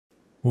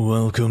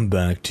Welcome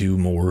back to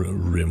more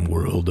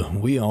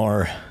RimWorld. We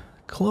are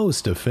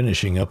close to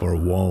finishing up our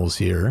walls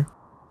here.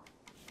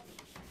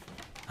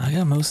 I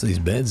got most of these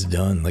beds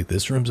done. Like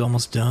this room's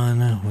almost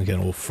done. We got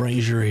old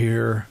Frasier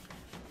here.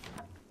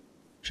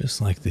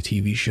 Just like the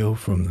TV show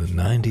from the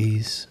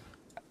 90s.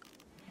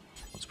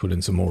 Let's put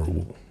in some more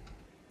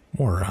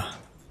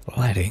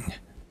lighting.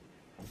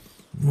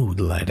 Mood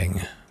lighting.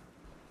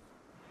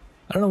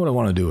 I don't know what I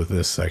want to do with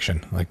this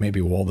section. Like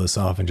maybe wall this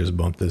off and just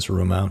bump this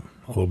room out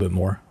a little bit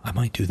more. I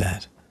might do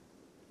that.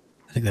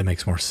 I think that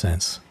makes more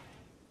sense.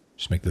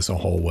 Just make this a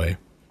hallway.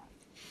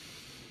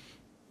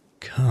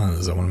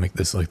 Cause I want to make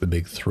this like the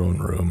big throne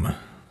room.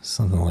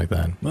 Something like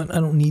that. But I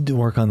don't need to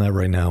work on that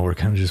right now. We're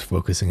kind of just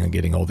focusing on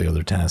getting all the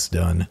other tasks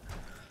done.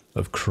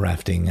 Of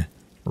crafting,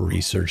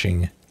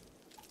 researching,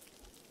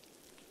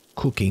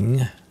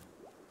 cooking.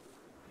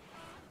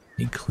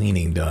 Need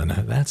cleaning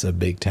done. That's a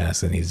big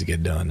task that needs to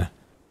get done.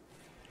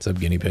 What's up,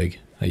 guinea pig?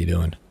 How you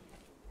doing?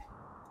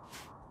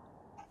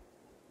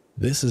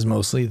 This is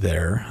mostly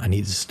there. I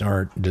need to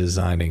start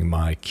designing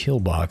my kill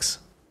box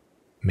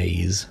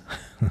maze.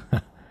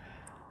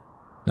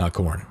 Not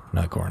corn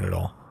at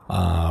all.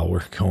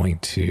 We're going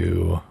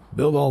to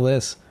build all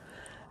this,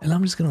 and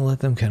I'm just going to let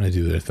them kind of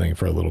do their thing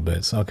for a little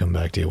bit, so I'll come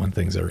back to you when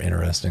things are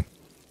interesting.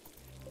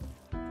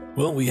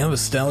 Well, we have a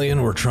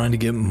stallion. We're trying to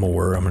get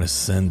more. I'm going to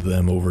send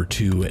them over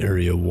to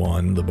Area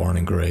 1, the Barn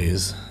and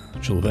Graze,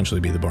 which will eventually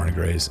be the Barn and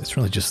Graze. It's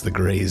really just the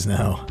Graze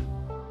now.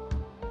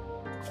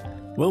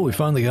 Well, we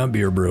finally got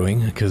beer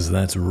brewing, because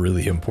that's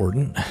really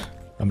important.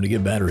 I'm going to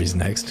get batteries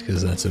next,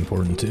 because that's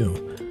important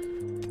too.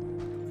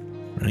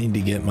 I need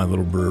to get my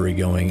little brewery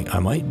going. I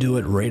might do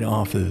it right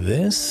off of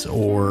this,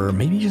 or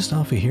maybe just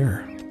off of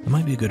here. That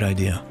might be a good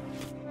idea.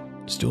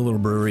 Just do a little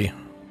brewery,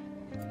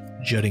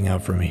 jutting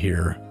out from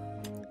here.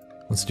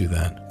 Let's do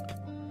that.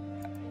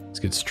 Let's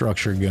get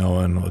structure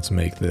going. Let's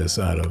make this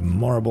out of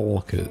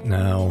marble.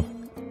 Now,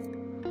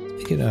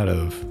 make it out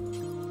of...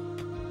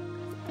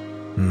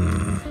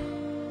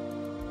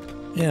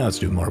 Yeah, let's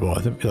do marble.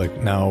 I feel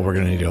like now we're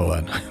gonna need all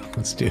that.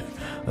 let's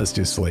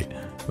do slate.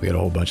 We got a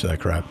whole bunch of that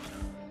crap.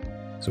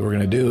 So what we're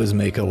gonna do is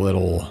make a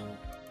little...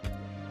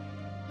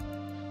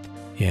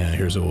 Yeah,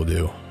 here's what we'll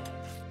do.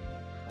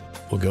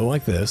 We'll go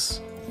like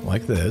this,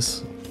 like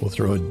this. We'll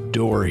throw a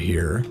door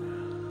here.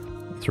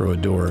 Throw a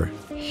door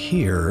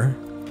here.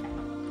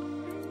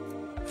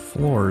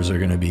 Floors are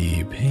gonna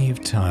be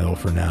paved tile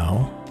for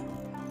now.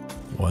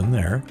 One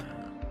there.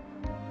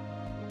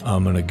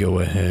 I'm gonna go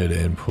ahead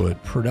and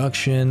put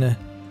production.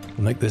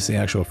 We'll make this the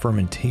actual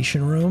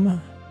fermentation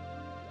room.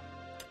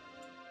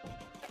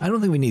 I don't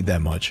think we need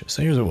that much,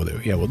 so here's what we'll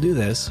do. Yeah, we'll do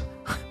this.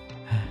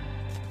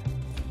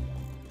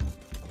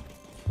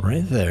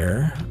 Right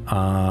there.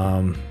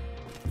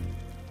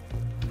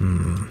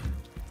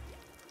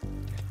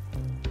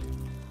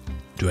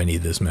 Do I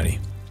need this many?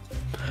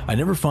 I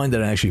never find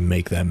that I actually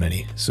make that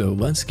many. So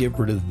let's get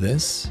rid of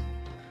this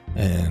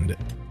and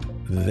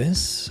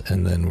this,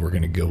 and then we're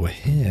gonna go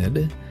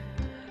ahead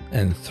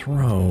and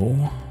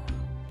throw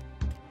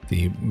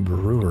the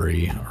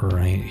brewery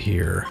right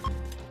here.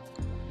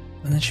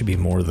 And that should be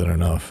more than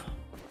enough.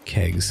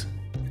 Kegs.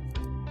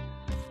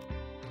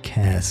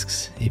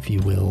 Casks, if you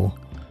will.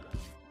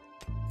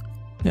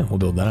 Yeah, we'll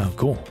build that out.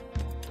 Cool.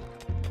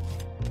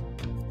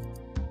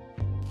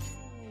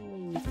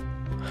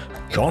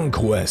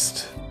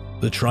 Conquest.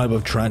 The tribe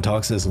of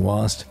Trantox has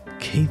lost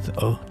Keith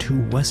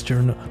to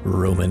Western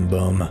Roman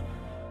bum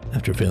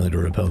after failing to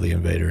repel the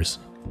invaders.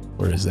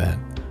 Where is that?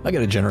 I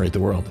gotta generate the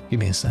world. Give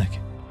me a sec.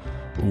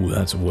 Ooh,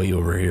 that's way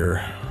over here.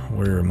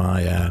 Where am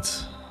I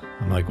at?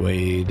 I'm like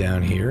way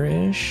down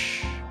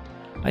here-ish?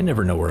 I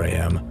never know where I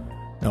am.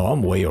 No,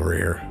 I'm way over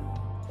here.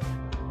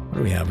 What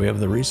do we have? We have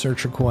the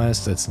research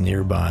request that's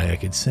nearby. I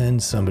could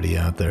send somebody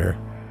out there.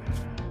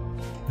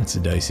 That's a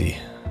dicey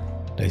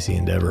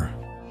endeavor.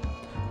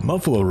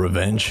 Muffalo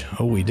revenge.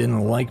 Oh, he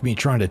didn't like me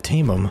trying to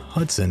tame him.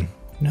 Hudson,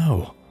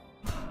 no.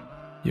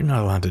 You're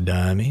not allowed to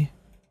die on me.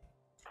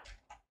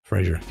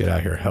 Frasier, get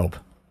out here, help.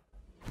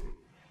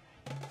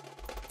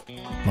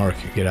 Mark,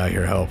 get out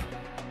here, help.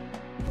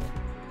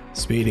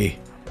 Speedy.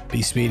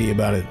 Be speedy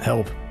about it.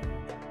 Help.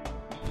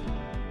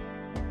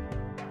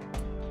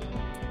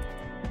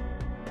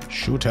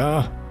 Shoot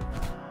her.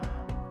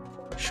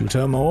 Shoot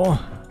her more.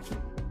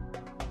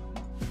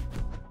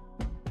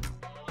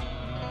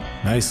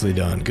 Nicely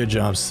done. Good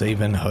job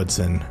saving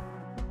Hudson.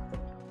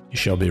 You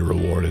shall be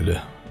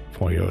rewarded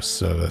for your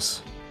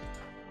service.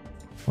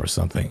 Or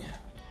something.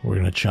 We're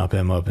gonna chop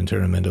him up and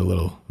turn him into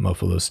little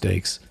muffalo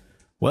steaks.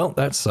 Well,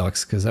 that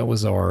sucks, because that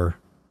was our...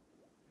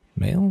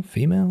 Male?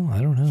 Female?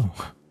 I don't know.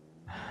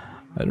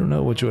 I don't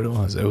know which one it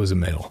was. It was a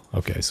male.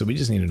 Okay, so we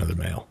just need another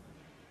male.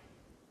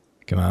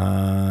 Come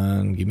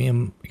on, give me a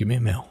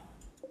male.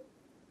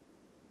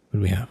 What do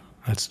we have?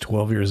 That's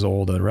 12 years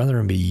old. I'd rather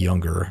him be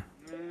younger.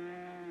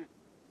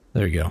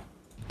 There you go.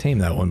 Tame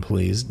that one,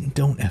 please.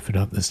 Don't F it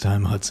up this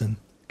time, Hudson.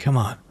 Come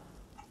on.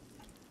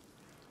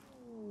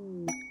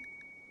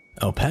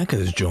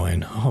 Alpacas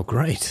join. Oh,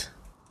 great.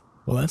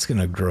 Well, that's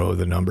gonna grow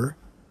the number.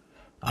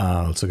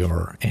 Let's look at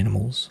our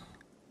animals.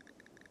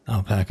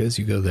 Alpacas,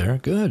 you go there.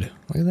 Good.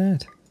 Look at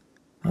that.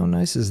 How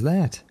nice is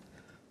that?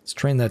 Let's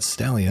train that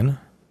stallion.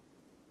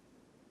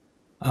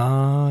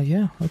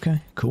 Yeah,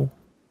 okay, cool.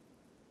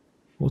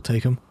 We'll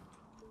take him.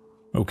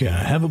 Okay,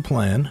 I have a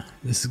plan.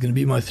 This is going to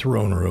be my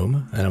throne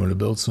room, and I'm going to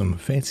build some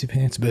fancy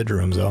pants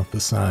bedrooms off the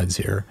sides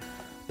here.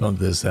 Bump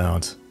this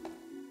out.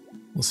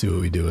 We'll see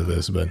what we do with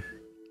this, but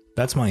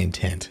that's my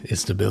intent,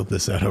 is to build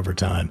this out over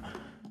time.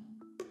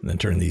 And then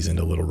turn these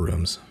into little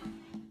rooms.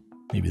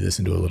 Maybe this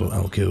into a little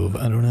alcove,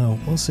 I don't know,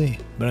 we'll see.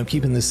 But I'm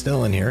keeping this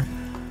still in here.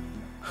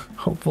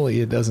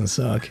 Hopefully it doesn't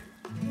suck.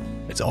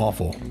 It's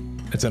awful.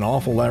 It's an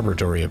awful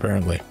laboratory,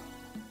 apparently.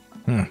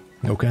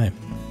 Okay.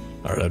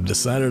 Alright, I've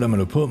decided I'm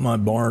going to put my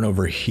barn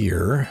over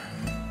here.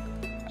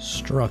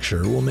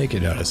 Structure, we'll make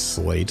it out of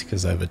slate,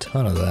 because I have a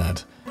ton of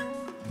that.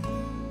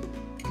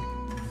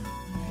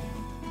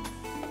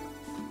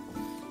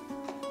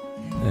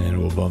 And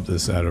we'll bump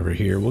this out over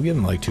here. We'll give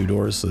them like 2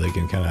 doors so they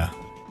can kind of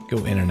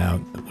go in and out,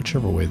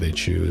 whichever way they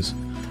choose.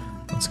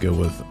 Let's go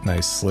with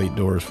nice slate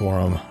doors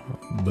for them.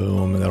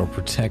 Boom, that'll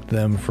protect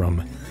them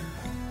from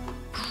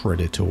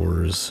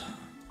predators.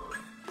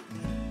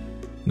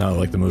 Not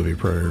like the movie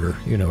Predator,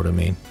 you know what I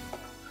mean.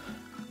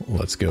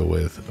 Let's go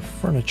with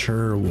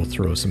furniture. We'll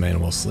throw some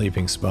animal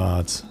sleeping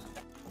spots.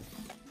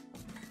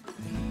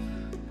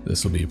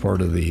 This will be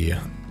part of the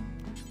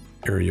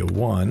area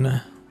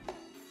 1.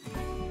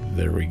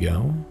 There we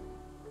go.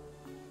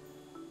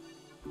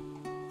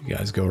 You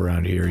guys go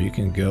around here. You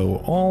can go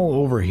all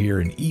over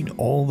here and eat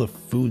all the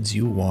foods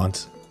you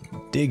want.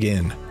 Dig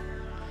in.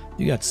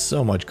 You got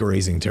so much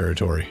grazing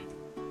territory.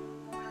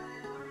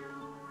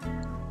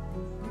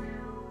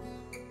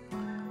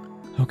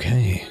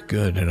 Okay,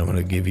 good. And I'm going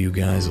to give you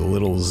guys a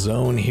little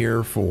zone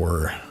here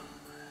for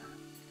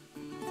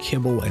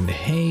kibble and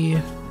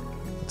hay.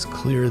 Let's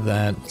clear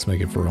that. Let's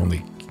make it for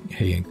only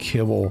hay and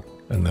kibble,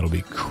 and that'll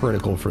be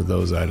critical for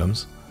those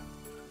items.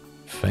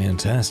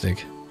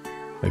 Fantastic.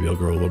 Maybe I'll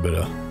grow a little bit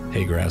of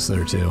hay grass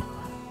there too.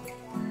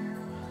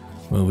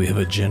 Well, we have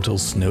a gentle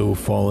snow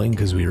falling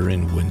because we are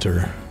in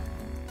winter.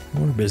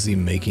 We're busy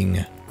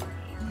making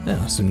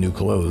some new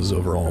clothes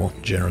overall,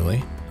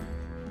 generally.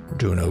 We're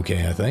doing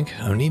okay, I think.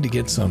 I need to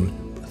get some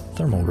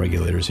thermal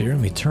regulators here.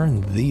 Let me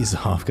turn these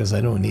off because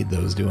I don't need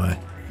those, do I?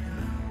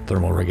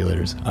 Thermal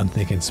regulators. I'm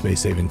thinking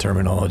space-saving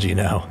terminology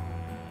now.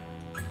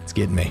 It's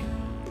getting me.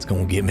 It's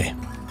gonna get me.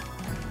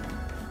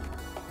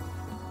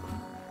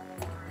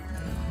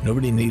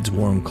 Nobody needs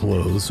warm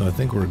clothes, so I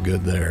think we're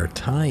good there.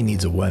 Ty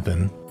needs a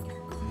weapon.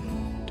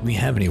 Do we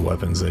have any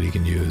weapons that he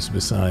can use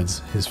besides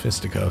his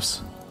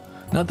fisticuffs?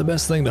 Not the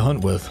best thing to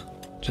hunt with.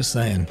 Just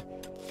saying.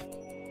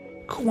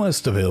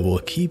 Quest available,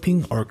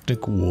 keeping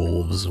Arctic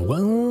wolves.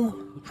 Well,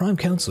 the Prime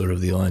Counselor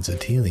of the Alliance of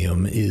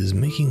Telium is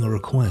making a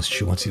request.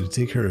 She wants you to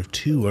take care of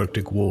 2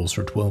 Arctic wolves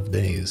for 12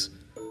 days.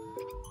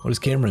 What does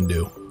Cameron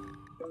do?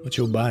 What's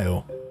your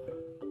bio?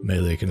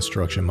 Melee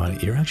construction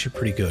mod. You're actually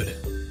pretty good.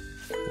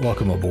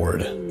 Welcome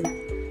aboard.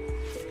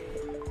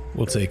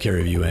 We'll take care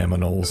of you,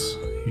 Aminals.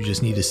 You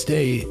just need to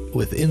stay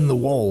within the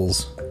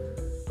walls.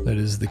 That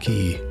is the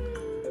key.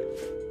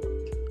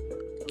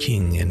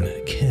 King and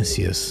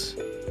Cassius.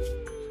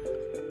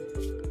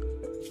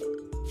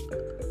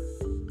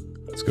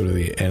 Let's go to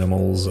the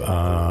animals.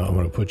 I'm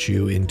going to put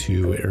you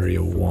into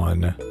area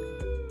 1.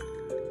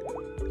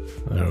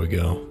 There we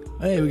go.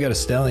 Hey, we got a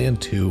stallion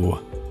too.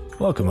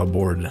 Welcome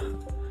aboard.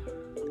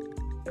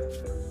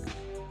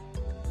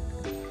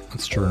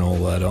 Let's turn all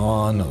that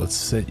on. Let's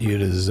set you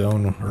to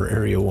zone, or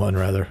area 1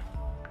 rather.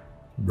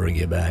 Bring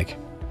you back.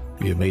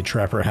 We have made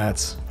trapper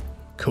hats.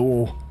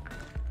 Cool.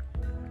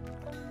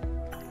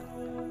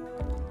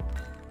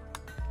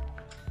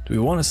 Do we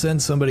want to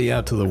send somebody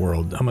out to the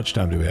world? How much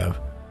time do we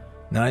have?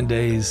 9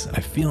 days.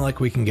 I feel like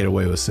we can get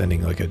away with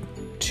sending like a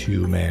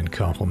 2-man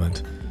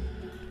complement.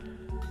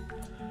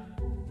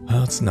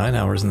 Well, it's 9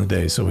 hours in the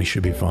day, so we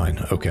should be fine.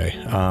 Okay,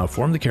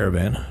 form the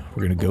caravan.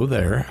 We're gonna go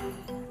there.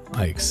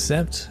 I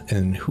accept.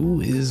 And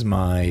who is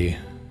my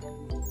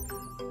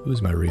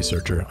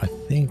researcher? I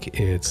think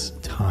it's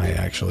Ty,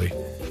 actually.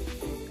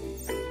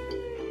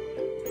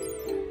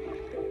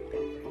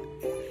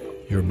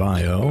 Your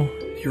bio.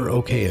 You're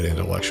okay at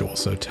intellectual,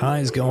 so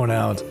Ty's going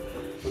out.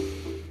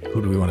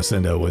 Who do we want to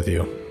send out with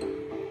you?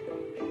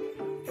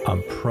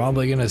 I'm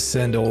probably going to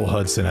send old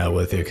Hudson out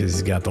with you because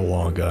he's got the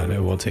long gun,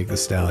 and we'll take the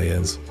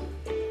stallions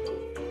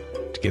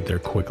to get there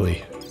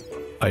quickly.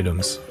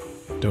 Items.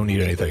 Don't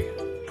need anything.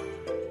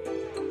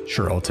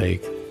 Sure, I'll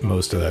take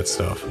most of that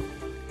stuff.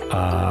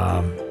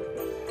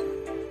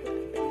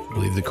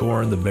 Leave the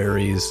corn, the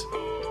berries.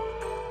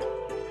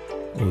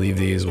 We'll leave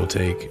these. We'll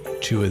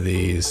take 2 of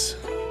these.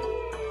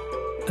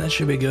 That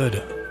should be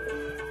good.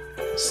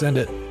 Send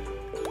it.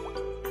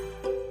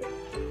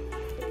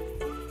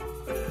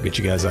 Get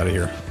you guys out of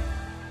here.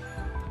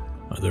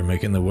 They're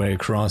making the way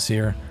across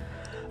here.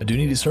 I do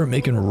need to start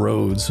making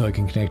roads so I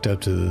can connect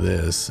up to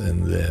this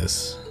and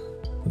this.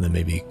 And then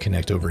maybe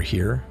connect over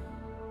here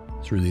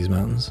through these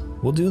mountains.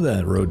 We'll do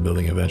that road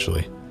building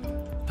eventually.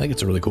 I think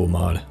it's a really cool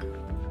mod.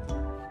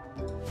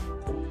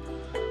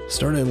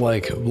 Started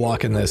like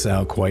blocking this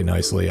out quite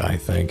nicely, I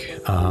think.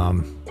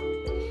 I'll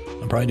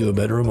probably do a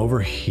bedroom over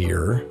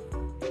here.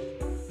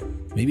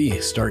 Maybe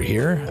start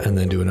here and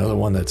then do another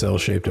one that's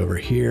L-shaped over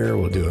here.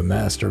 We'll do a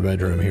master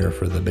bedroom here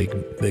for the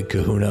big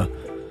kahuna.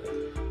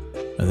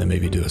 And then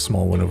maybe do a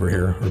small one over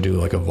here, or do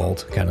like a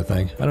vault kind of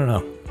thing. I don't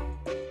know.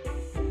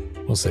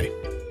 We'll see.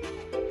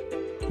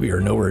 We are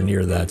nowhere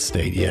near that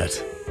state yet.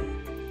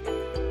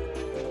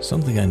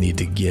 Something I need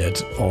to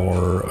get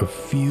are a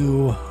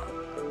few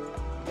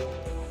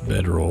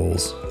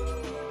bedrolls.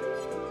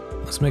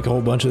 Let's make a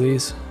whole bunch of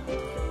these.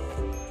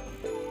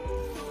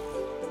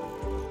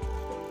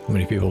 How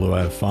many people do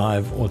I have?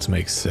 5? Let's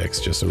make 6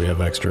 just so we have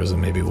extras, and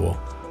maybe we'll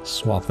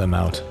swap them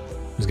out.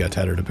 Who's got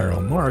tattered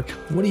apparel? Mark,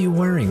 what are you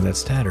wearing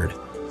that's tattered?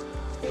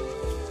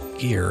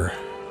 Gear.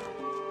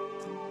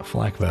 A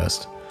flak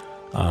vest.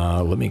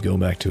 Let me go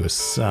back to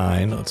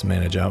assign. Let's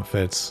manage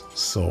outfits.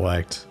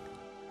 Select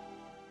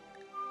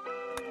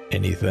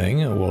anything.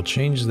 We'll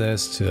change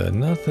this to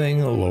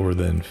nothing lower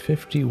than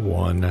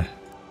 51.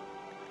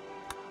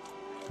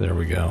 There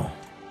we go.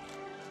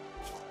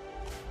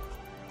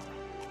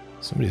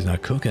 Somebody's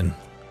not cooking.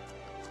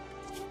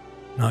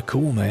 Not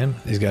cool, man.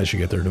 These guys should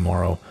get there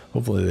tomorrow.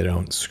 Hopefully they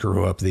don't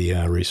screw up the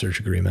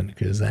research agreement,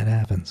 because that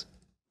happens.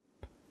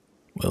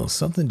 Well,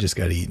 something just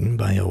got eaten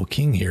by old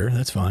King here.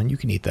 That's fine. You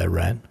can eat that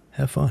rat.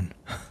 Have fun.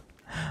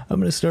 I'm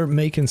going to start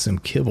making some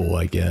kibble,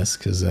 I guess,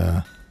 because,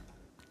 well,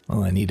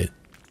 I need it.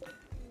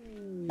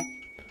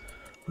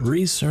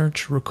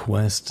 Research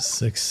request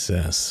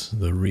success.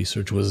 The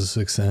research was a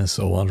success.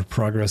 A lot of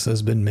progress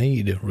has been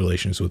made.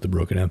 Relations with the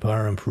Broken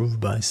Empire improved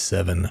by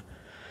 7.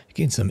 You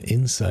gained some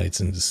insights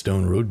into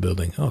stone road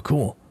building. Oh,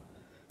 cool.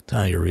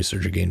 Ty, your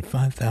researcher gained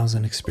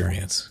 5,000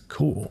 experience.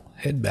 Cool.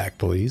 Head back,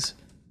 please.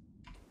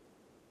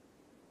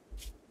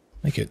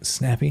 Make it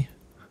snappy.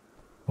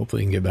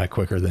 Hopefully you can get back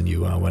quicker than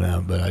you went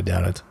out, but I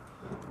doubt it.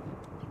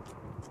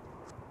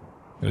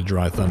 A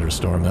dry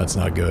thunderstorm, that's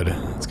not good.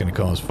 It's going to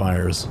cause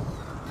fires.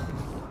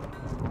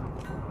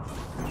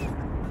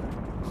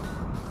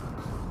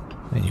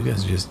 Man, you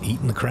guys are just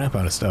eating the crap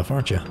out of stuff,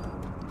 aren't you?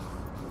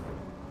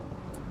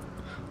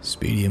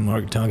 Speedy and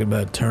Mark talking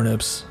about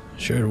turnips.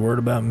 Shared a word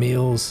about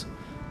meals.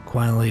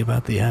 Quietly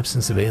about the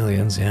absence of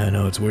aliens. Yeah, I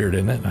know, it's weird,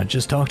 isn't it? I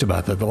just talked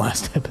about that the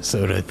last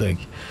episode, I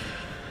think.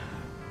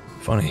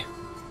 Funny.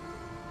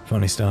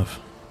 Funny stuff.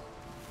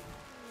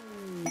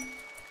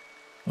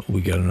 Oh,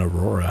 we got an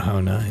Aurora. How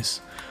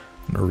nice.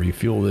 I'm gonna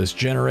refuel this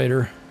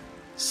generator.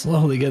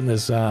 Slowly getting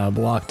this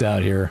blocked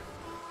out here.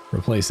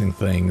 Replacing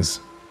things.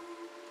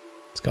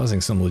 It's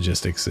causing some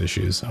logistics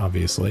issues,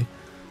 obviously.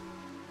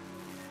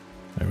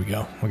 There we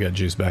go. We got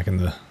juice back in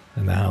the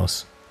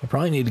house. I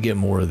probably need to get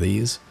more of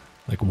these.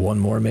 Like one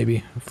more,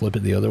 maybe. Flip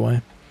it the other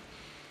way.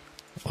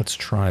 Let's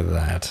try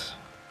that.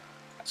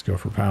 Let's go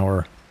for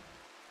power.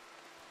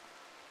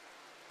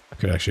 I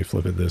could actually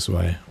flip it this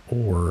way,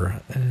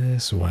 or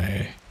this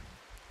way.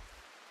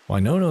 Well, I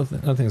know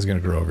nothing's going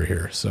to grow over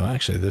here, so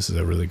actually this is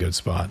a really good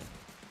spot.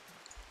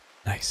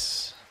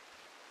 Nice.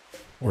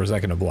 Or is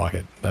that going to block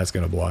it? That's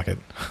going to block it.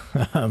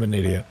 I'm an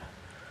idiot.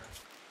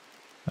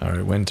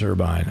 Alright, wind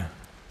turbine.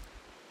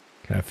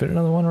 Can I fit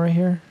another one right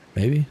here?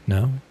 Maybe?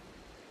 No?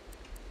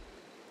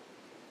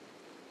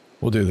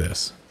 We'll do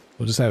this.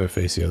 We'll just have it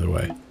face the other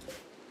way.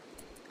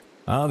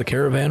 Ah, the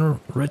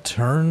caravan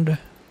returned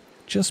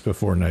just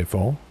before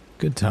nightfall.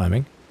 Good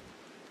timing.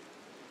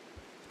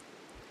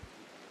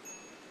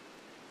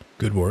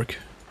 Good work.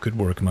 Good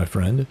work, my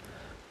friend.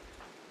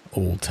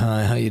 Old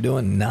Ty, how you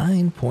doing?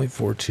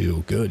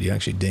 9.42. Good, you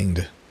actually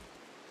dinged.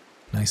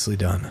 Nicely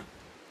done.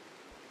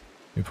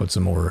 We put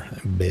some more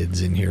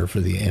beds in here for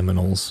the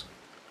aminals.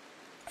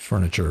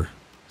 Furniture.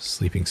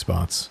 Sleeping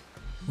spots.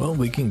 Well,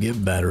 we can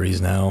get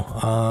batteries now.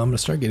 I'm gonna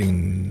start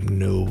getting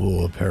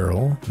noble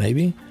apparel,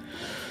 maybe?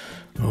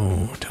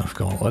 Oh, tough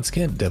call. Let's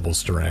get Devil's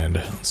Strand.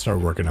 Let's start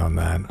working on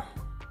that.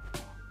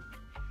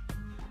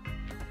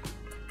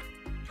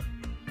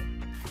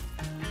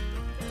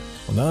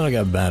 Well, now that I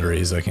got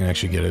batteries, I can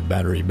actually get a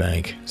battery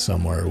bank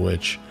somewhere,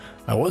 which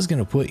I was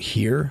going to put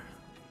here,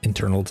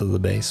 internal to the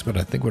base, but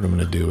I think what I'm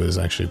going to do is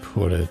actually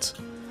put it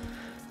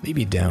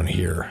maybe down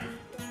here.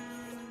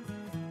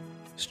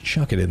 Just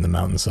chuck it in the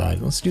mountainside.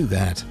 Let's do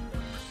that.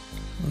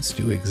 Let's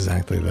do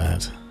exactly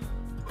that.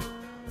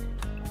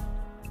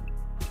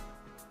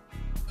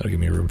 That'll give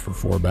me room for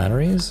 4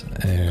 batteries,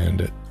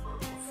 and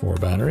 4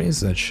 batteries.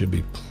 That should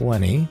be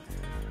plenty.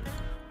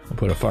 I'll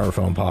put a fire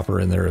foam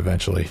popper in there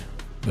eventually.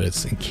 But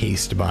it's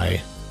encased by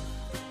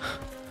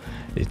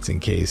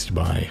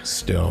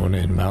stone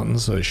and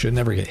mountains, so it should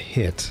never get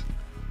hit.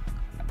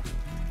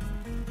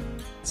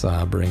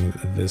 Let's bring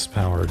this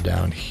power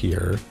down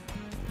here.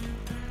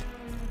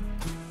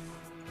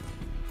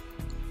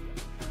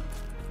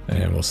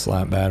 And we'll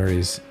slap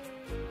batteries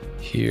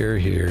here,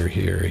 here,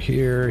 here,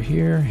 here,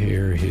 here,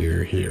 here,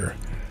 here, here.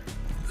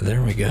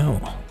 There we go.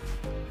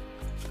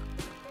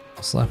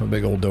 I'll slap a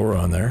big old door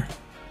on there.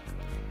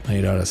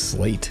 Made out of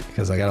slate,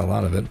 because I got a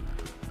lot of it.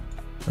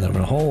 And I'm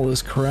gonna haul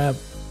this crap.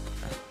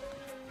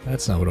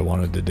 That's not what I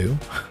wanted to do.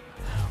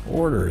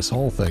 Orders,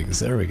 haul things,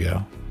 there we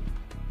go.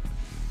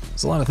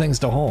 It's a lot of things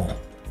to haul.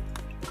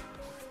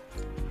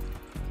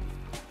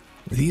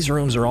 These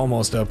rooms are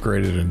almost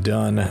upgraded and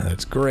done.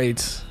 That's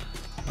great.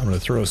 I'm going to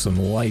throw some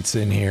lights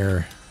in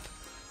here.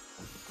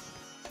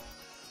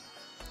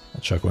 I'll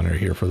chuck one right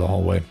here for the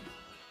hallway.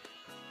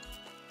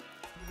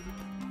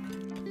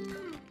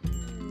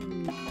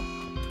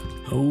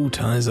 Oh,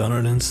 Ty's on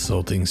an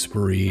insulting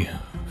spree.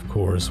 Of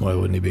course, why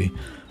wouldn't he be?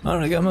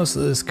 Alright, I got most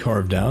of this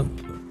carved out.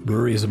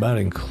 Brewery is about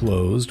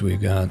enclosed. We've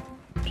got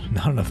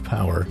not enough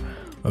power,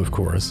 of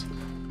course.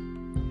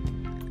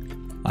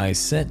 I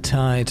set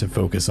Ty to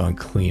focus on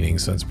cleaning,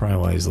 so that's probably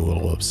why he's a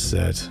little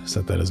upset.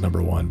 Set that as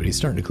number 1, but he's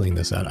starting to clean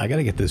this out. I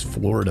gotta get this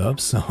floored up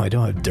so I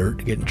don't have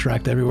dirt getting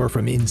tracked everywhere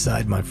from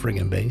inside my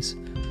friggin' base.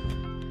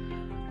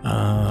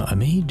 I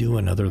may do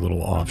another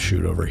little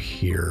offshoot over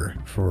here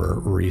for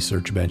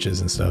research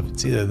benches and stuff.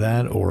 It's either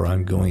that or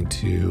I'm going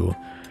to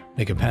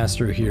make a pass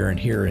through here and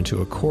here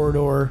into a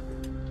corridor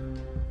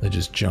that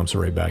just jumps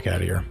right back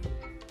out of here.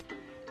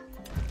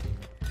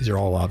 These are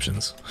all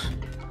options.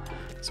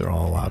 These are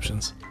all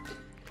options.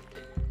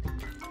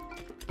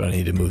 But I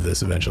need to move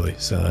this eventually,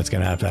 so that's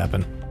gonna have to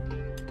happen.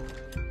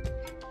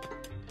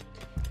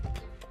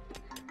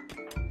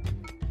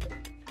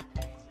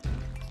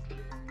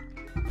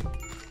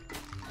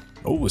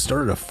 Oh, we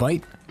started a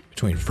fight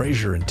between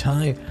Fraser and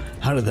Ty.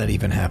 How did that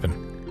even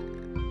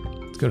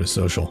happen? Let's go to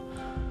social.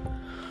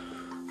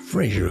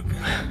 Fraser.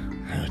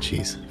 Oh,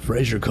 jeez.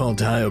 Fraser called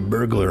Ty a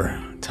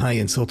burglar. Ty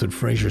insulted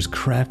Fraser's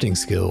crafting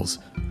skills.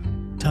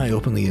 Ty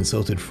openly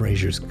insulted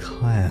Fraser's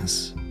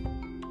class.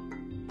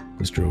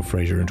 This drove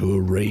Fraser into a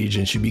rage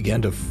and she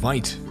began to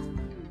fight.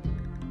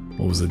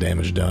 What was the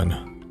damage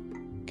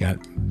done?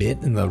 Got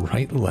bit in the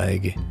right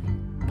leg,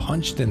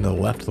 punched in the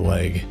left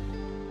leg,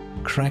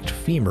 cracked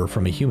femur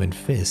from a human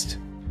fist.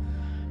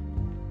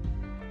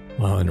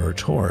 Well, in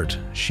retort,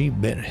 she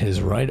bit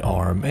his right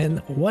arm, and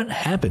what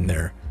happened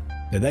there?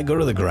 Did that go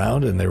to the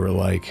ground and they were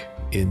like,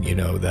 in, you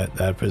know,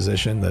 that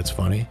position? That's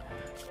funny.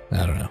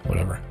 I don't know,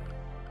 whatever.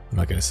 I'm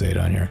not gonna say it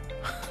on here.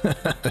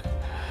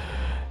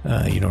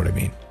 You know what I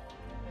mean.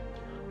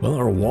 Well,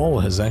 our wall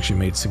has actually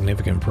made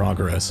significant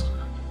progress.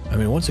 I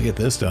mean, once we get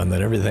this done,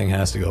 then everything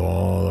has to go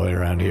all the way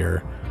around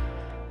here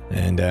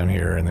and down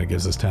here, and that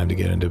gives us time to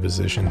get into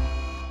position.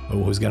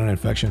 Oh, who's got an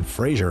infection?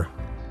 Fraser.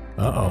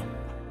 Uh-oh.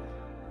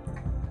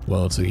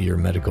 Well, it's a year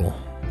medical.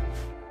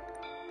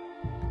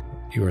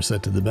 You are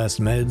set to the best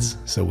meds,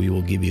 so we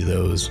will give you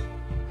those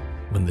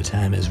when the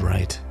time is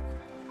right.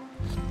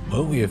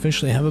 Well, we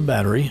officially have a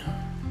battery.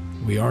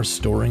 We are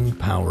storing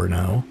power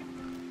now.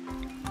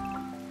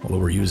 Although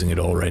we're using it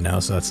all right now,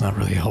 so that's not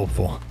really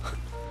helpful.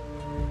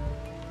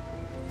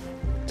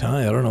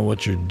 Ty, I don't know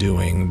what you're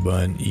doing,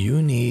 but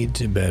you need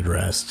to bed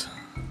rest.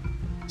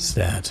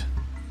 Stat.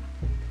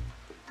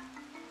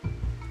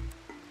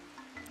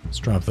 Let's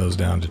drop those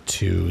down to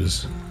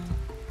 2s.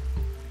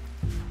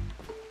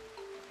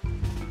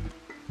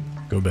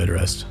 Go bed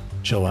rest.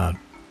 Chill out.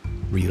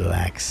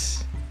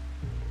 Relax.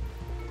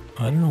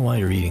 I don't know why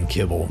you're eating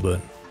kibble,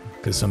 but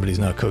because somebody's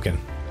not cooking.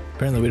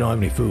 Apparently we don't have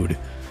any food.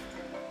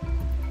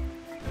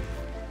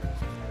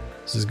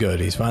 This is good.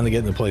 He's finally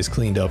getting the place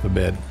cleaned up a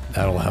bit.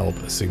 That'll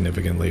help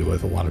significantly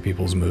with a lot of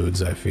people's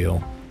moods, I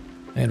feel.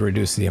 And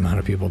reduce the amount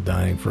of people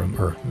dying from,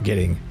 or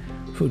getting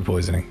food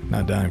poisoning,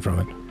 not dying from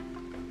it.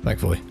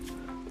 Thankfully.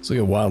 Let's look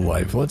at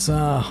wildlife. Let's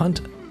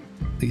hunt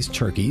these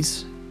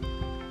turkeys.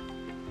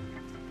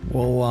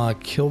 We'll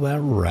kill that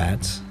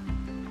rat.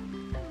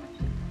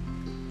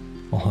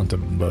 We'll hunt a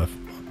buff.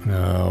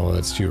 No,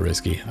 that's too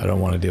risky. I don't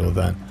want to deal with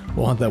that.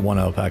 We'll hunt that one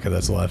alpaca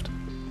that's left.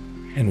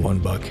 And one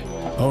buck.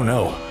 Oh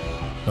no.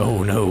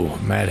 Oh no,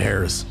 mad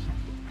hares.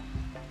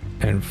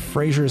 And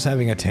Fraser's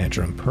having a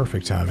tantrum.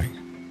 Perfect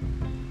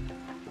timing.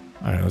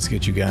 Alright, let's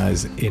get you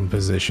guys in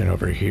position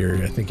over here.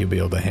 I think you'll be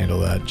able to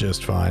handle that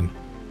just fine.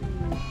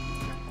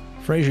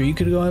 Fraser, you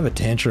could go have a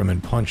tantrum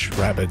and punch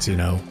rabbits, you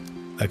know.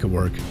 That could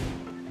work.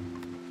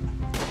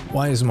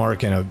 Why is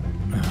Mark in a...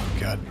 Oh,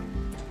 God.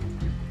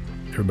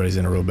 Everybody's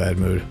in a real bad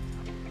mood.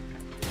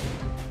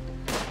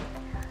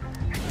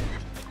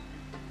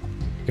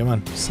 Come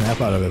on,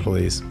 snap out of it,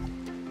 please.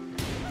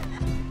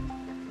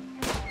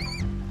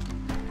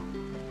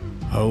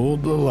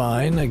 Hold the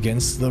line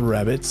against the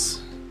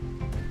rabbits.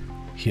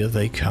 Here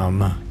they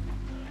come.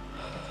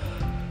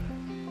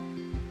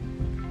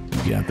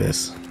 You got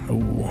this.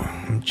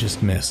 Oh,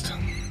 just missed.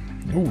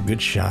 Oh,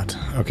 good shot.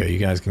 Okay, you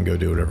guys can go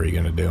do whatever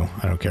you're gonna do.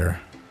 I don't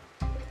care.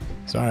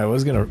 Sorry, I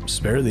was gonna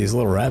spare these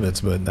little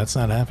rabbits, but that's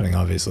not happening,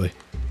 obviously.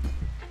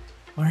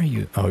 Why are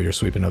you... Oh, you're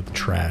sweeping up the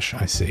trash.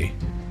 I see.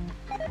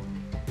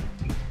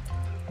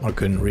 I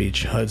couldn't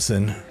reach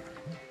Hudson.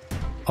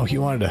 Oh, he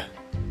wanted to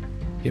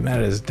get mad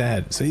at his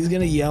dad. So he's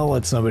gonna yell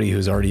at somebody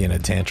who's already in a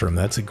tantrum.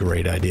 That's a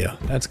great idea.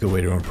 That's a good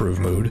way to improve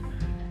mood.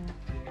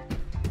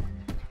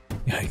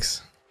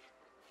 Yikes.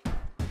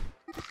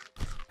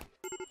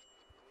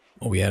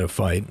 Oh, we had a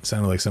fight. It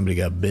sounded like somebody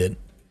got bit.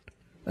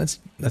 That's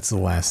the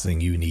last thing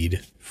you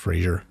need,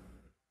 Fraser.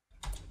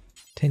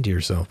 Tend to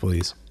yourself,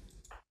 please.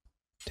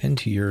 Tend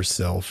to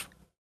yourself.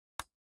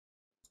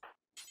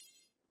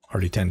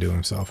 Already tend to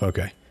himself,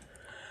 okay.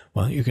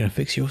 Well, you're gonna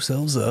fix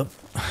yourselves up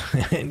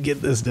and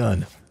get this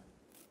done.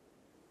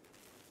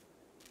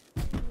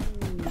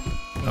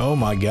 Oh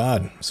my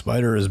god,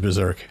 Spider is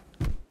berserk.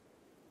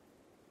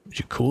 Would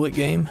you cool it,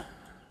 game?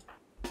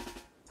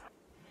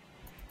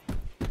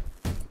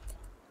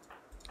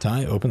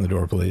 Ty, open the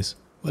door, please.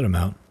 Let him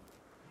out.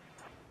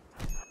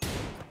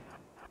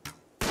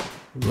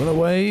 Run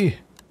away!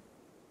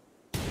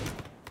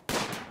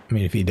 I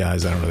mean, if he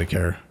dies, I don't really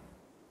care.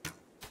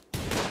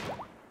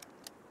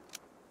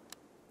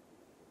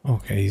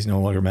 Okay, he's no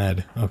longer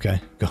mad.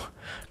 Okay, go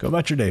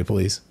about your day,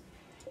 please.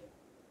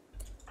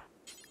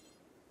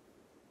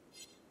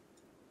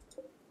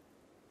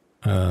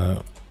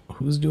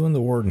 Who's doing the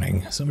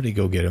wardening? Somebody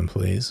go get him,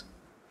 please.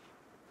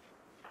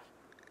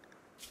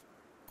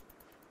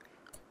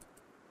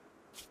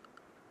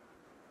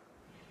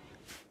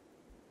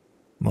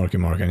 Marky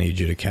Mark, I need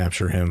you to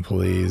capture him,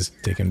 please.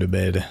 Take him to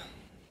bed.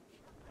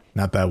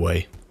 Not that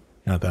way.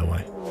 Not that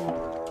way.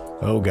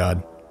 Oh,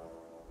 God.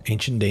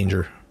 Ancient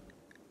danger.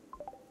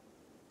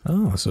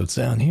 Oh, so it's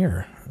down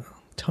here.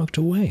 Tucked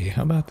away.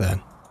 How about that?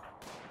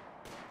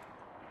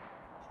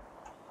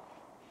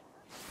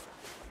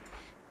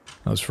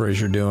 How's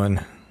Fraser doing?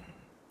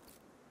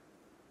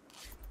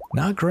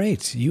 Not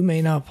great. You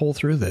may not pull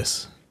through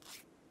this.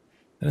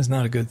 That is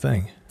not a good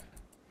thing.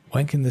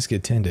 When can this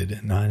get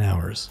tended? 9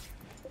 hours.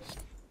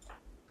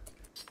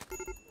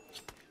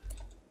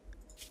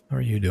 How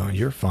are you doing?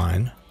 You're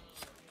fine.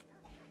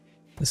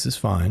 This is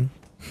fine.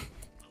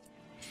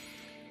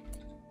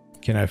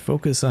 Can I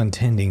focus on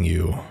tending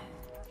you?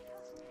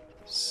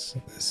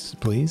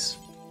 Please?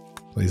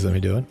 Please let me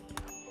do it.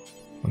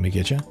 Let me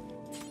get you.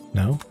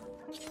 No?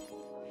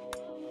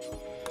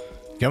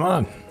 Come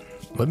on.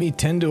 Let me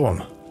tend to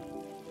him.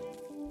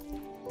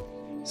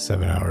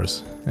 7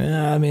 hours.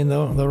 Yeah, I mean,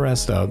 they'll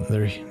rest up.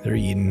 They're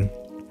eating.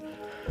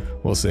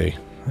 We'll see.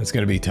 It's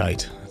gonna be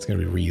tight. It's gonna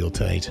be real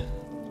tight.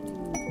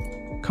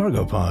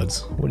 Cargo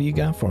pods. What do you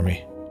got for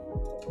me?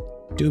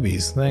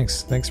 Doobies.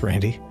 Thanks. Thanks,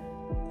 Randy.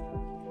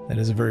 That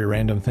is a very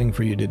random thing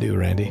for you to do,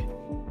 Randy.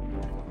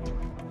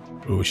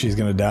 Ooh, she's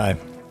gonna die.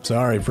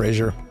 Sorry,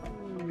 Fraser.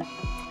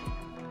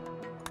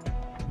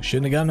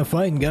 Shouldn't have gotten a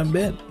fight and got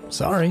bit.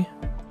 Sorry.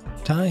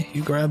 Ty,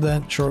 you grab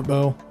that short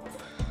bow.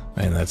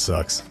 Man, that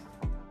sucks.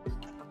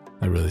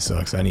 That really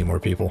sucks. I need more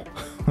people.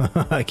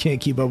 I can't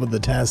keep up with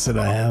the tasks that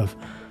I have.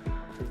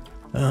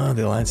 Oh,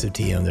 the Alliance of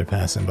TM, they're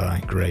passing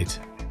by. Great.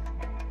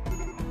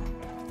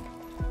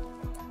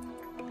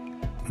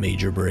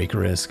 Major break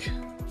risk.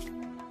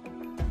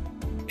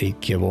 8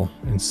 kibble.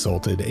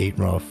 Insulted. 8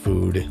 raw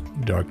food.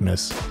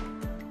 Darkness.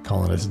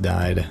 Colonist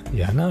died.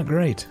 Yeah, not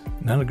great.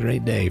 Not a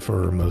great day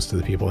for most of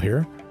the people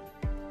here.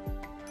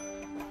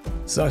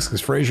 Sucks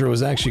because Fraser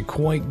was actually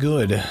quite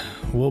good.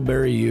 We'll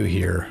bury you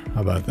here.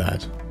 How about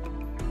that?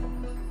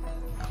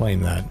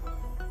 Claim that.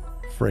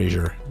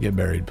 Fraser, get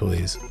buried,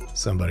 please.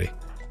 Somebody.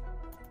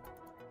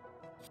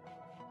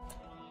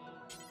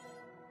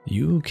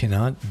 You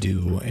cannot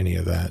do any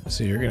of that,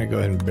 so you're gonna go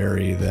ahead and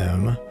bury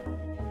them.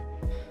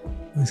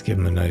 Let's give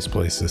them a nice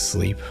place to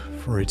sleep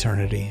for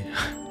eternity.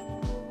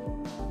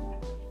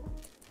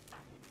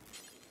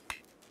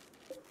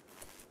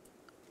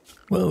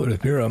 Well, it would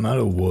appear I'm out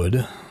of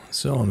wood,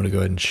 so I'm gonna go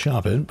ahead and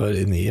chop it, but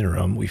in the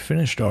interim, we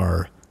finished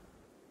our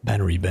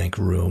battery bank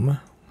room.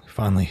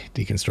 Finally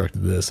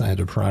deconstructed this. I had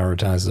to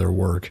prioritize their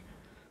work.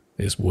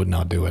 They just would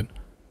not do it.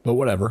 But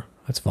whatever,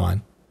 that's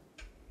fine.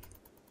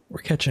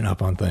 We're catching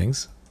up on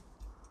things.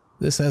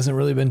 This hasn't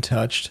really been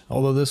touched,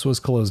 although this was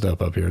closed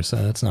up here, so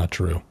that's not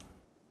true.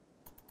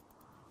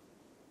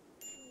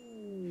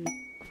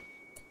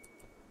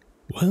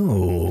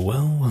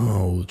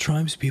 Well,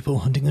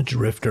 tribespeople hunting a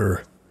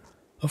drifter.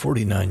 A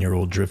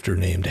 49-year-old drifter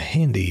named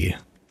Handy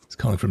is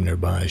calling from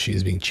nearby. She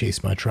is being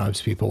chased by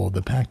tribespeople of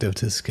the Pact of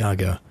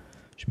Tiskaga.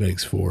 She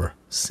begs for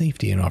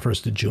safety and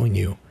offers to join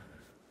you.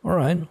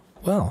 Alright,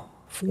 well,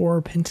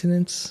 for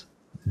penitence,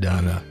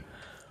 Donna.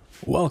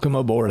 Welcome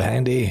aboard,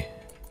 Handy.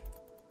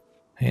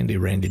 Handy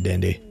Randy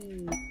Dandy.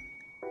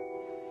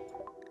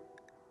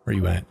 Where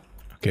you at?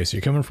 Okay, so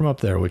you're coming from up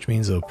there, which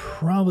means they'll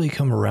probably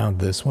come around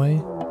this way.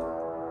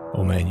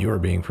 Oh man, you are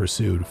being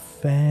pursued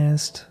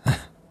fast.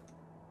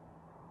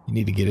 You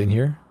need to get in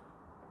here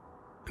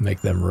and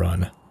make them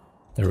run.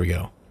 There we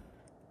go.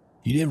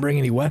 You didn't bring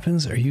any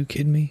weapons? Are you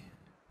kidding me?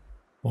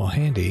 Well,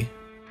 Handy,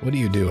 what do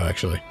you do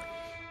actually?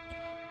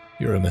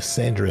 You're a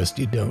misandrist.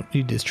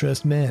 You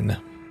distrust men.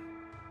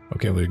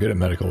 Okay, well, you're good at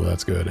medical.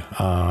 That's good.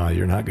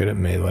 You're not good at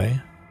melee.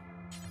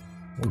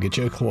 We'll get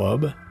you a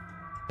club.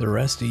 The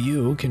rest of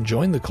you can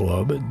join the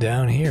club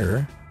down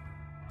here.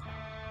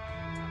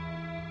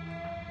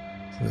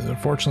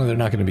 Unfortunately, they're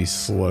not going to be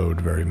slowed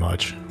very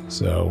much,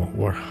 so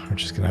we're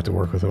just going to have to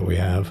work with what we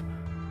have.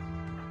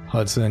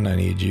 Hudson, I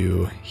need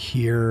you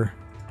here.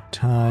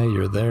 Ty,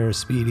 you're there.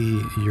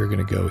 Speedy, you're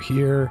going to go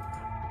here.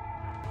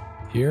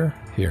 Here,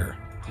 here,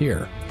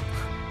 here.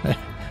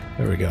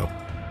 There we go.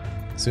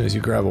 As soon as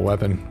you grab a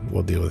weapon,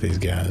 we'll deal with these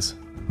guys.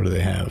 What do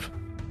they have?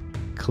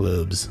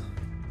 Clubs.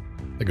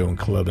 They're going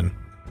clubbing.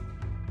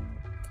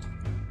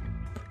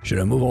 Should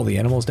I move all the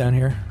animals down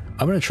here?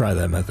 I'm going to try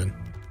that method.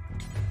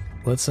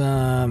 let's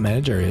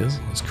manage areas.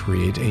 Let's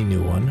create a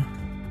new one.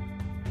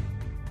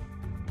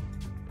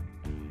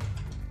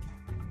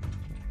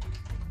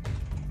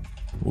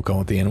 We'll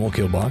call it the animal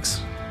kill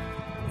box.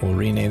 We'll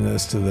rename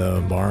this to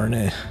the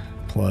barn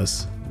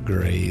plus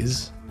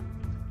graze.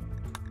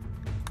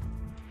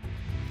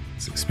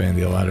 Let's expand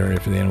the allowed area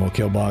for the animal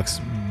kill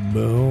box.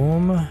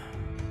 Boom.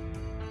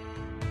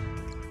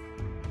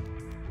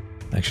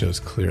 Actually, let's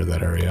clear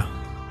that area.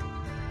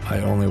 I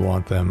only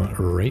want them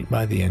right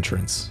by the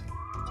entrance.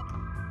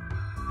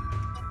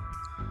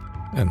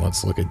 And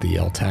let's look at the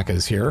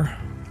alpacas here.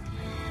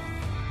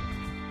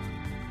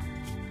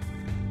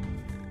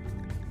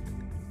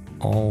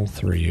 All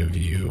three of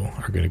you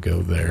are going to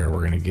go there. We're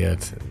going to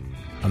get...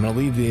 I'm going to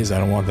leave these. I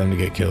don't want them to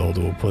get killed.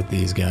 We'll put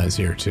these guys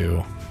here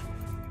too.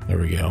 There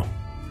we go.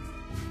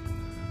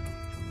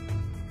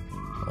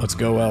 Let's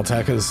go,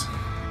 alpacas.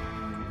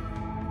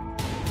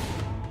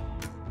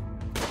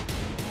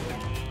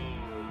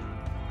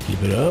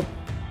 Keep it up.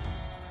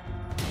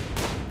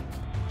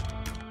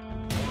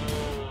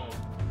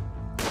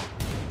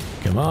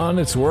 Come on,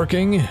 it's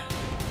working.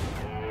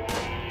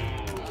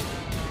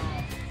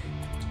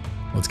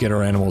 Let's get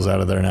our animals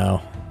out of there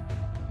now.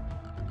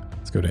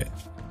 Let's go to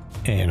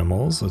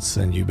animals. Let's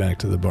send you back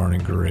to the barn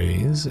and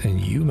graze,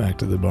 and you back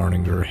to the barn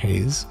and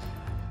graze.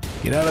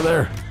 Get out of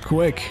there,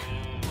 quick.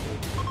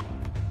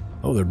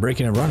 Oh, they're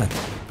breaking and running.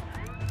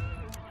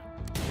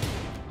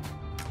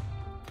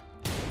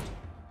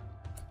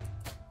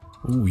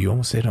 Ooh, you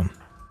almost hit him.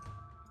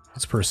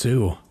 Let's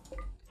pursue.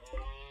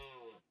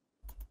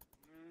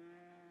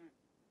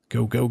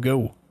 Go, go,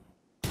 go.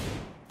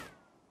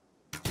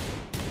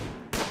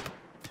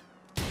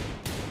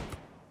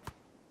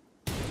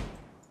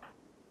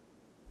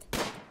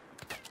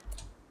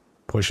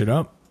 Push it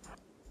up.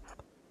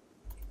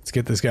 Let's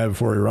get this guy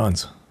before he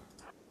runs.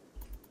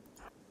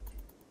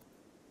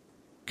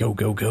 Go,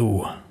 go,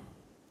 go.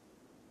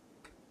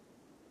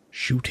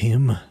 Shoot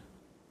him.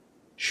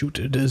 Shoot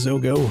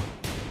Zogo.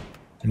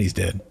 And he's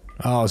dead.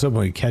 Oh, I was hoping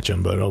we'd catch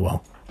him, but oh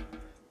well.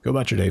 Go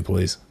about your day,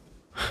 please.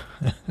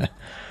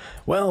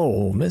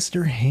 Well,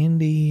 Mr.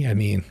 Handy...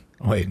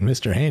 wait,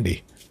 Mr.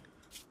 Handy.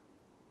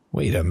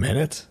 Wait a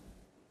minute.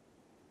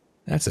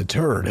 That's a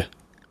turd.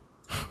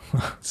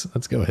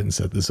 Let's go ahead and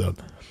set this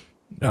up.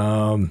 You're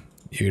going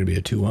to be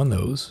a 2 on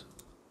those.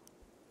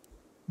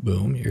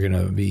 Boom. You're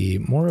going to be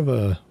more of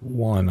a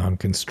 1 on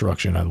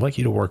construction. I'd like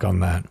you to work on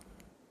that.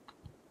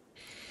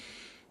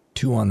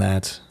 2 on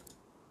that.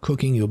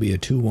 Cooking, you'll be a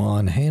 2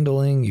 on.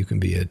 Handling, you can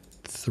be a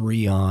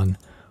 3 on.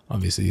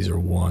 Obviously, these are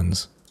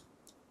 1s.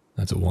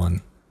 That's a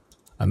 1.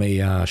 I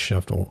may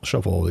shuffle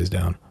all these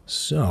down.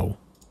 So,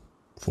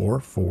 4,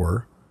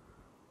 4.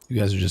 You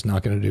guys are just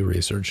not going to do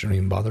research. Don't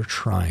even bother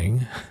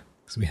trying.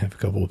 Because we have a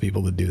couple of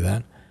people that do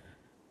that.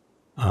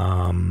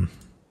 We'll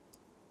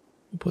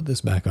put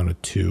this back on a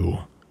 2.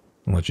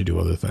 And let you do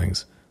other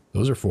things.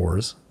 Those are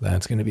 4s.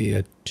 That's going to be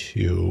a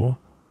 2.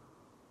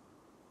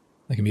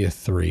 That can be a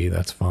 3.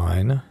 That's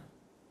fine.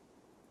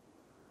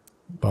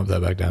 Bump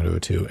that back down to a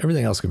 2.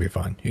 Everything else can be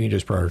fine. You can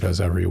just prioritize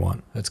however you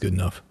want. That's good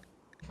enough.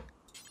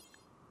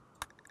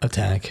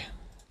 Attack.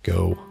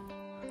 Go.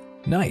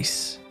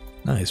 Nice.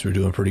 Nice. We're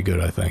doing pretty good,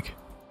 I think.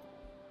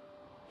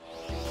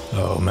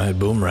 Oh, mad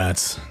boom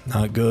rats.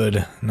 Not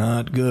good.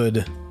 Not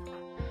good.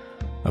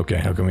 Okay,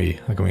 how can we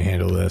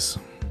handle this?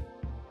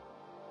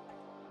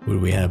 What do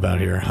we have out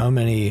here? How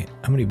many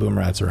boom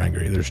rats are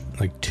angry? There's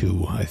like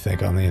 2, I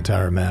think, on the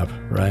entire map,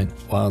 right?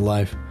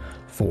 Wildlife.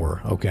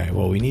 4. Okay,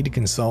 well, we need to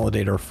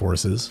consolidate our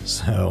forces,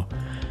 so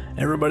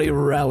everybody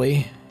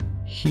rally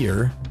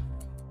here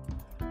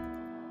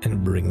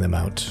and bring them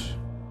out.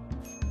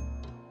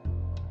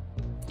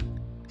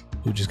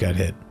 Who just got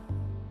hit?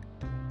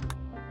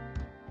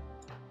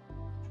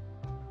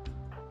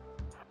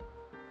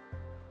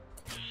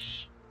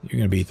 You're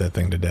gonna beat that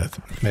thing to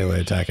death. Melee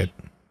attack it.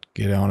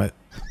 Get on it.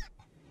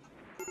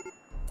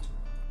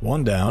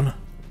 1 down.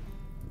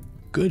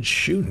 Good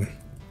shooting.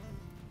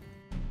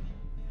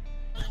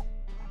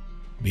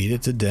 Beat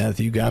it to death.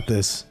 You got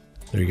this.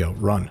 There you go.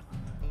 Run.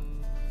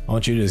 I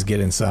want you to just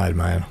get inside,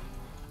 man.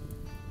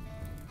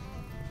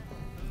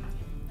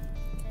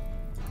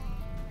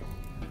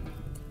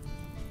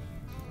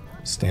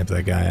 Stamp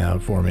that guy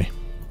out for me.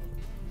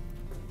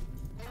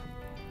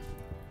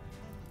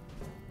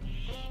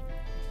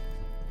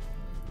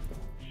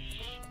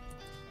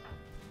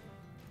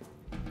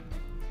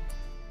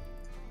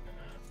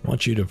 I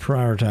want you to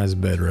prioritize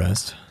bed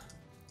rest.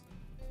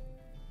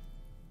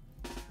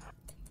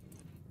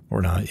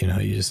 Or not, you know,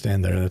 you just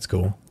stand there, that's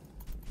cool.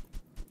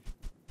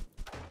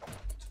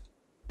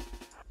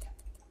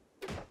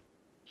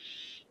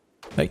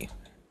 Hey,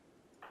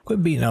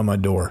 quit beating on my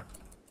door.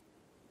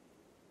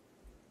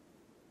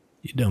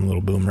 You dumb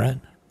little boom rat.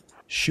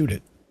 Shoot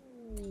it.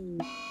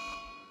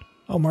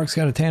 Oh, Mark's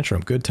got a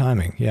tantrum. Good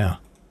timing, yeah.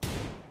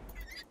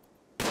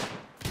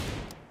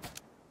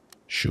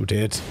 Shoot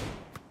it.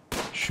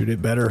 Shoot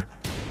it better.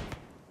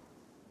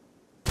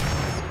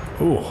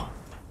 Ooh.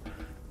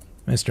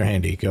 Mr.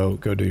 Handy, go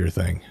do your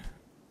thing.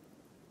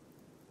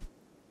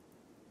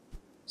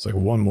 It's like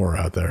 1 more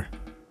out there.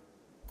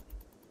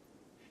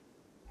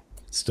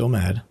 Still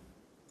mad.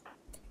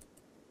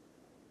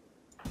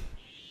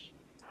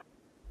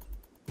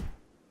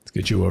 Let's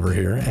get you over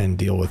here and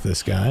deal with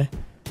this guy.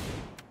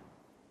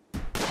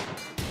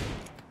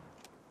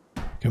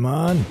 Come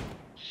on.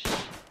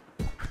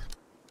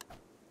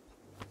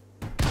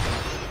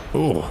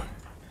 Oh,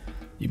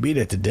 you beat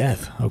it to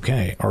death.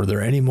 Okay, are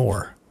there any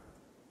more?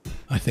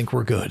 I think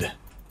we're good.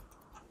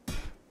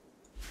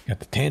 Got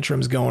the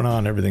tantrums going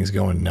on. Everything's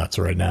going nuts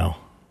right now.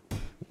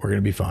 We're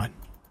gonna be fine.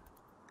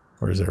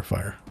 Where is there a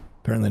fire?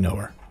 Apparently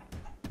nowhere.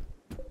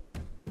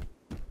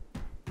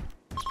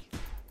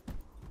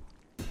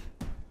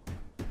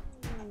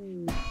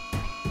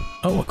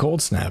 Oh, a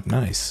cold snap.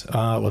 Nice.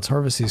 Let's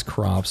harvest these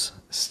crops.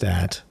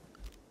 Stat.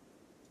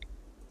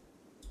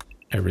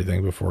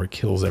 Everything before it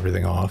kills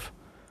everything off.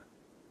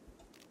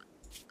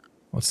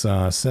 Let's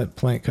set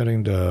plant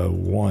cutting to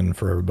 1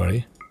 for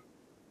everybody.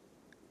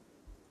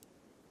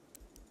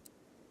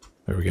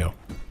 There we go.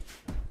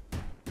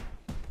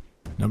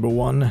 Number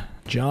 1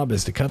 job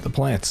is to cut the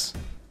plants.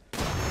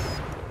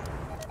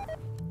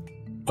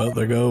 Well,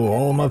 there go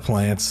all my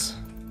plants.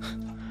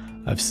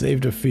 I've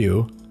saved a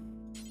few.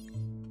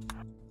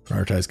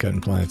 Prioritize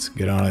cutting plants.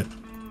 Get on it.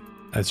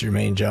 That's your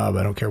main job.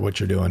 I don't care what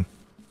you're doing.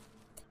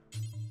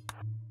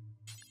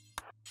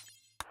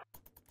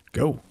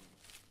 Go.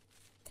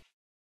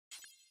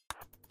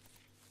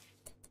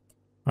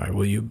 Alright,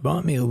 well, you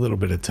bought me a little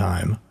bit of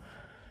time.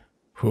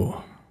 Whew.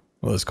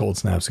 Well, this cold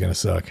snap's gonna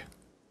suck.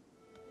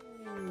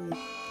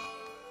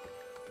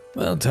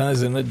 Well,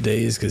 Ty's in a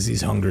daze because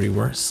he's hungry.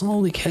 We're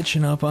slowly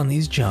catching up on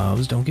these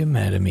jobs. Don't get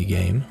mad at me,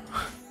 game.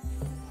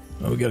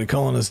 Well, we got a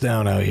calling us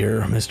down out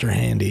here, Mr.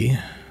 Handy.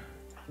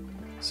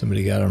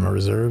 Somebody got him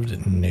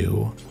reserved?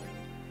 No.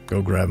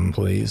 Go grab him,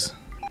 please.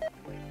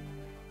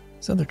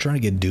 So they're trying to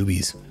get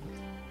doobies.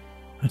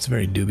 That's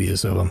very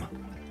dubious of them.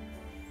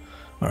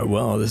 Alright,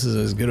 well, this is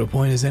as good a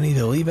point as any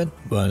to leave it,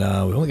 but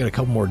we only got a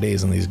couple more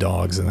days on these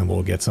dogs, and then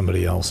we'll get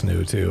somebody else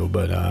new, too,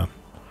 but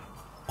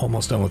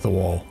almost done with the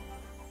wall.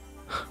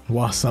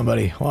 Lost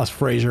somebody. Lost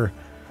Fraser.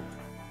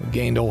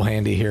 Gained old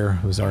Handy here,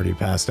 who's already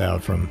passed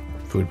out from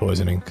food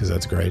poisoning, because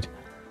that's great.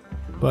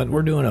 But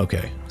we're doing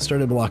okay.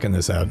 Started blocking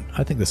this out.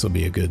 I think this will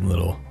be a good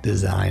little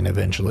design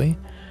eventually.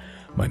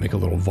 Might make a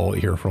little vault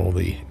here for all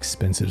the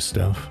expensive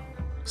stuff.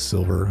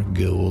 Silver,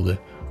 gold,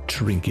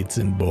 trinkets,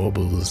 and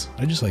baubles.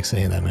 I just like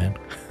saying that, man.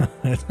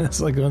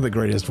 It's like one of the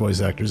greatest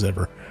voice actors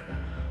ever.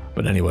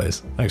 But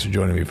anyways, thanks for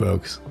joining me,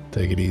 folks.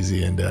 Take it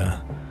easy, and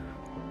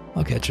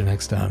I'll catch you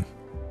next time.